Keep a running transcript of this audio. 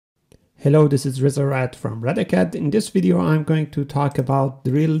Hello, this is Rat from RADACAD. In this video, I'm going to talk about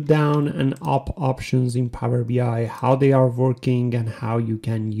drill down and up options in Power BI, how they are working and how you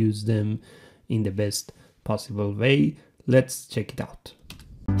can use them in the best possible way. Let's check it out.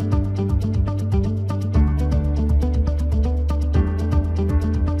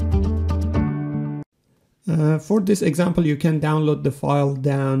 For this example, you can download the file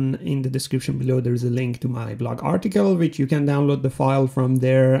down in the description below. There is a link to my blog article, which you can download the file from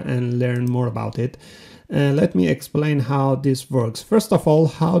there and learn more about it. Let me explain how this works. First of all,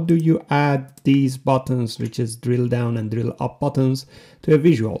 how do you add these buttons, which is drill down and drill up buttons, to a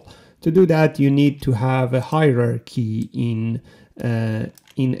visual? To do that, you need to have a hierarchy in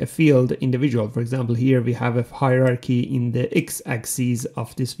a field in the visual. For example, here we have a hierarchy in the x-axis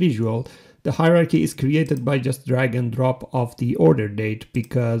of this visual. The hierarchy is created by just drag and drop of the order date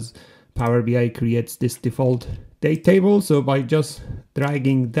because Power BI creates this default date table. So by just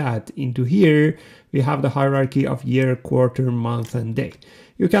dragging that into here, we have the hierarchy of year, quarter, month, and day.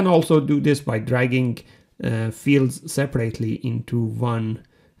 You can also do this by dragging fields separately into one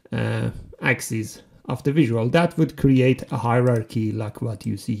axis of the visual. That would create a hierarchy like what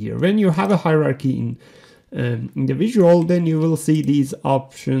you see here. When you have a hierarchy in the visual, then you will see these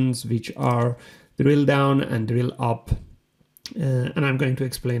options, which are drill down and drill up, and I'm going to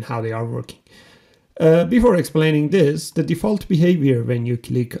explain how they are working. Before explaining this, the default behavior when you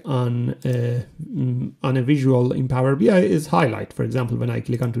click on a visual in Power BI is highlight. For example, when I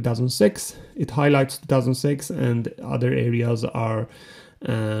click on 2006, it highlights 2006, and other areas are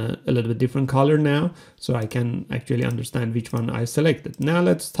a little bit different color now, so I can actually understand which one I selected. Now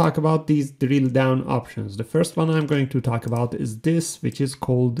let's talk about these drill down options. The first one I'm going to talk about is this, which is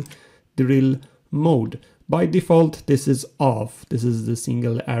called drill mode. By default, this is off. This is the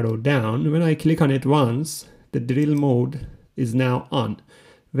single arrow down. When I click on it once, the drill mode is now on.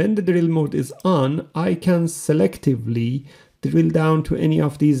 When the drill mode is on, I can selectively drill down to any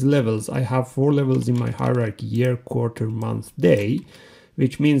of these levels. I have 4 levels in my hierarchy: year, quarter, month, day.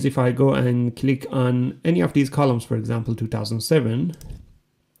 Which means if I go and click on any of these columns, for example, 2007,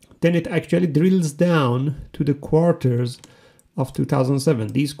 then it actually drills down to the quarters of 2007.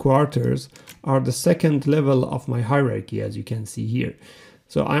 These quarters are the second level of my hierarchy, as you can see here.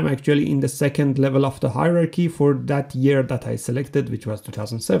 So I'm actually in the second level of the hierarchy for that year that I selected, which was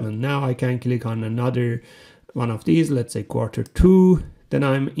 2007. Now I can click on another one of these, let's say quarter 2. Then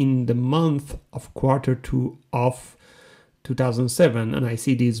I'm in the month of quarter 2 of 2007, and I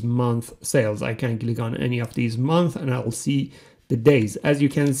see these month sales. I can click on any of these months and I'll see the days. As you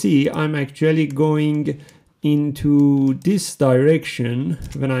can see, I'm actually going into this direction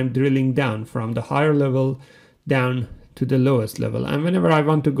when I'm drilling down from the higher level down to the lowest level. And whenever I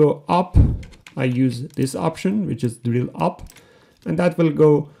want to go up, I use this option, which is drill up, and that will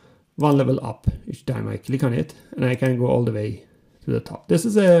go one level up each time I click on it, and I can go all the way to the top. This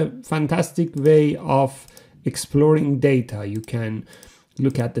is a fantastic way of exploring data. You can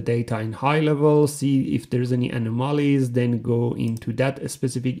look at the data in high level, see if there's any anomalies, then go into that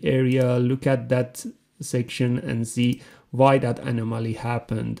specific area, look at that section and see why that anomaly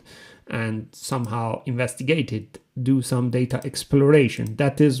happened, and somehow investigate it, do some data exploration.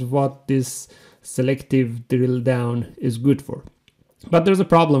 That is what this selective drill down is good for. But there's a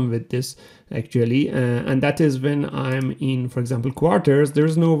problem with this actually, and that is when I'm in, for example, quarters,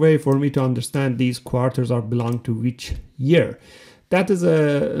 there's no way for me to understand these quarters are belong to which year. That's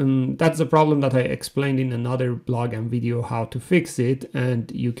a problem that I explained in another blog and video how to fix it,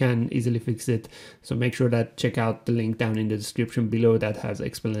 and you can easily fix it. So make sure that check out the link down in the description below that has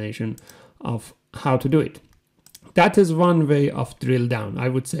explanation of how to do it. That is one way of drill down. I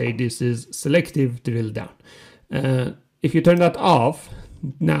would say this is selective drill down. If you turn that off,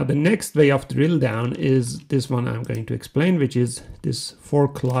 now the next way of drill down is this one I'm going to explain, which is this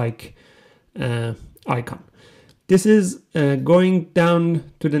fork-like icon. This is going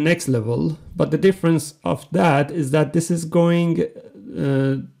down to the next level, but the difference of that is that this is going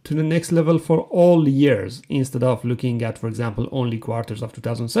to the next level for all years. Instead of looking at, for example, only quarters of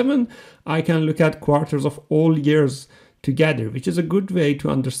 2007, I can look at quarters of all years together, which is a good way to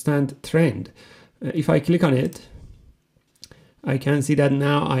understand trend. If I click on it, I can see that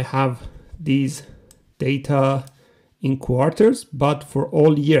now I have these data in quarters, but for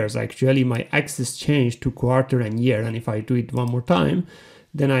all years. Actually, my axis changed to quarter and year. And if I do it one more time,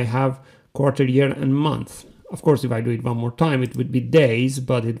 then I have quarter, year, and month. Of course, if I do it one more time, it would be days,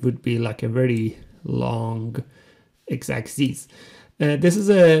 but it would be like a very long x-axis. This is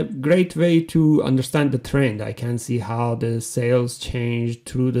a great way to understand the trend. I can see how the sales changed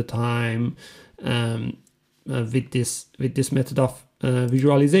through the time with this method of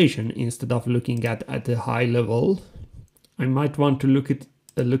visualization instead of looking at a high level. I might want to look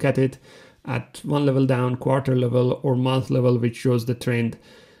at it at one level down, quarter level, or month level, which shows the trend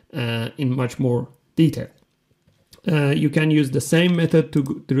in much more detail. You can use the same method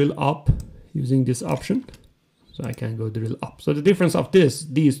to drill up using this option. So I can go drill up. So the difference of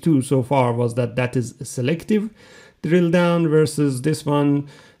these two so far was that is a selective drill down versus this one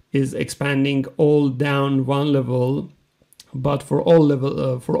is expanding all down one level, but for all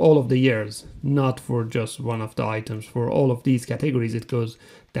of the years, not for just one of the items. For all of these categories, it goes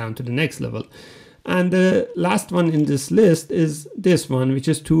down to the next level. And the last one in this list is this one, which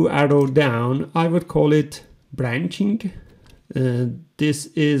is 2 arrow down. I would call it branching. This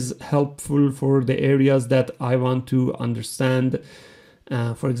is helpful for the areas that I want to understand.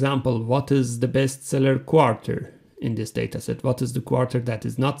 For example, what is the bestseller quarter in this dataset? What is the quarter that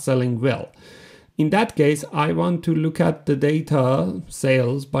is not selling well? In that case, I want to look at the data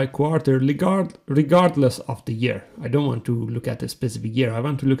sales by quarter regardless of the year. I don't want to look at a specific year. I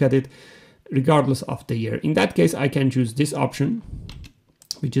want to look at it regardless of the year. In that case, I can choose this option,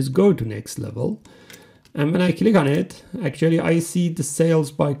 which is go to next level. And when I click on it, actually I see the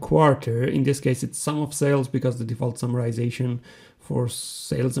sales by quarter. In this case, it's sum of sales because the default summarization for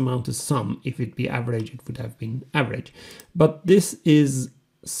sales amount is sum. If it be average, it would have been average. But this is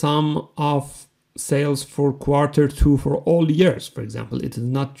sum of sales for quarter 2 for all years, for example. It is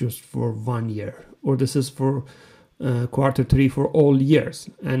not just for 1 year, or this is for quarter 3 for all years.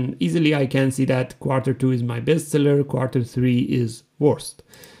 And easily I can see that quarter 2 is my bestseller, quarter 3 is worst.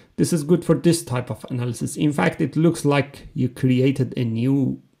 This is good for this type of analysis. In fact, it looks like you created a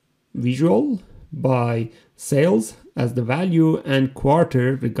new visual by sales as the value and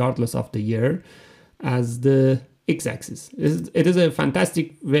quarter, regardless of the year, as the x-axis. It is a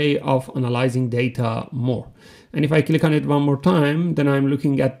fantastic way of analyzing data more. And if I click on it one more time, then I'm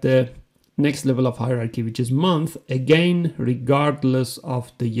looking at the next level of hierarchy, which is month. Again, regardless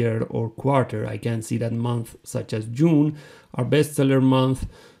of the year or quarter, I can see that month such as June are bestseller month,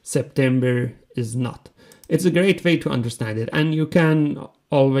 September is not. It's a great way to understand it, and you can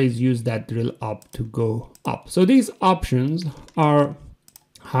always use that drill up to go up. So these options are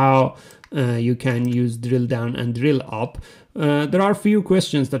how you can use drill down and drill up. There are a few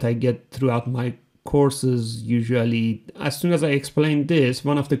questions that I get throughout my courses. Usually, as soon as I explain this,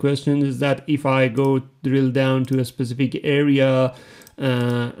 one of the questions is that if I go drill down to a specific area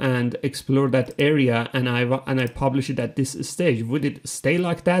and explore that area and I publish it at this stage, would it stay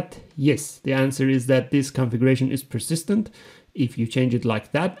like that? Yes, the answer is that this configuration is persistent. If you change it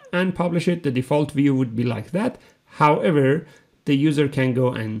like that and publish it, the default view would be like that. However, the user can go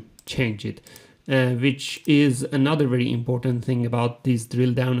and change it, which is another very important thing about these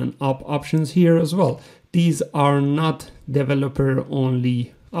drill down and up options here as well. These are not developer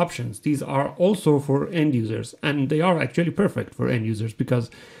only options. These are also for end users, and they are actually perfect for end users because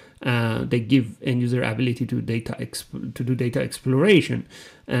they give end user ability to do data exploration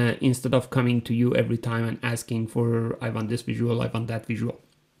instead of coming to you every time and asking for, I want this visual, I want that visual.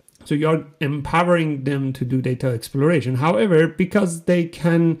 So you're empowering them to do data exploration. However, because they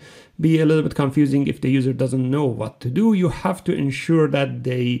can be a little bit confusing if the user doesn't know what to do, you have to ensure that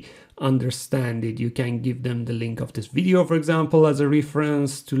they understand it. You can give them the link of this video, for example, as a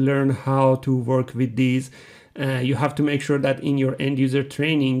reference to learn how to work with these. You have to make sure that in your end user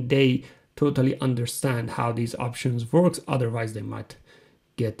training, they totally understand how these options works. Otherwise, they might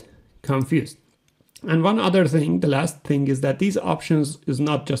get confused. And one other thing, the last thing, is that these options is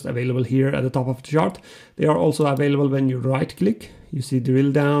not just available here at the top of the chart. They are also available when you right click. You see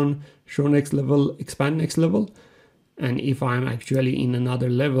drill down, show next level, expand next level. And if I'm actually in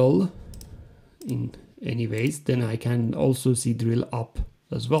another level in any ways, then I can also see drill up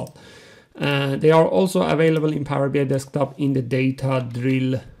as well. They are also available in Power BI Desktop in the data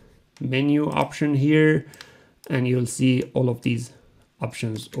drill menu option here. And you'll see all of these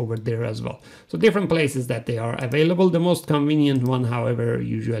options over there as well. So different places that they are available. The most convenient one, however,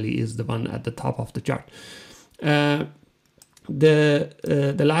 usually is the one at the top of the chart.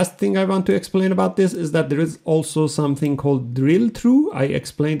 The last thing I want to explain about this is that there is also something called drill through. I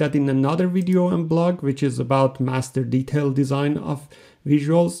explained that in another video and blog, which is about master detail design of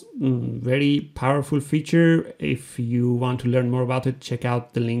visuals. Very powerful feature. If you want to learn more about it, check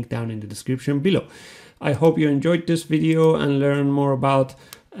out the link down in the description below. I hope you enjoyed this video and learn more about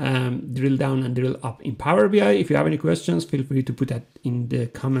drill down and drill up in Power BI. If you have any questions, feel free to put that in the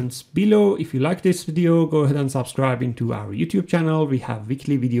comments below. If you like this video, go ahead and subscribe into our YouTube channel. We have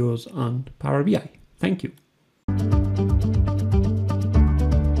weekly videos on Power BI. Thank you.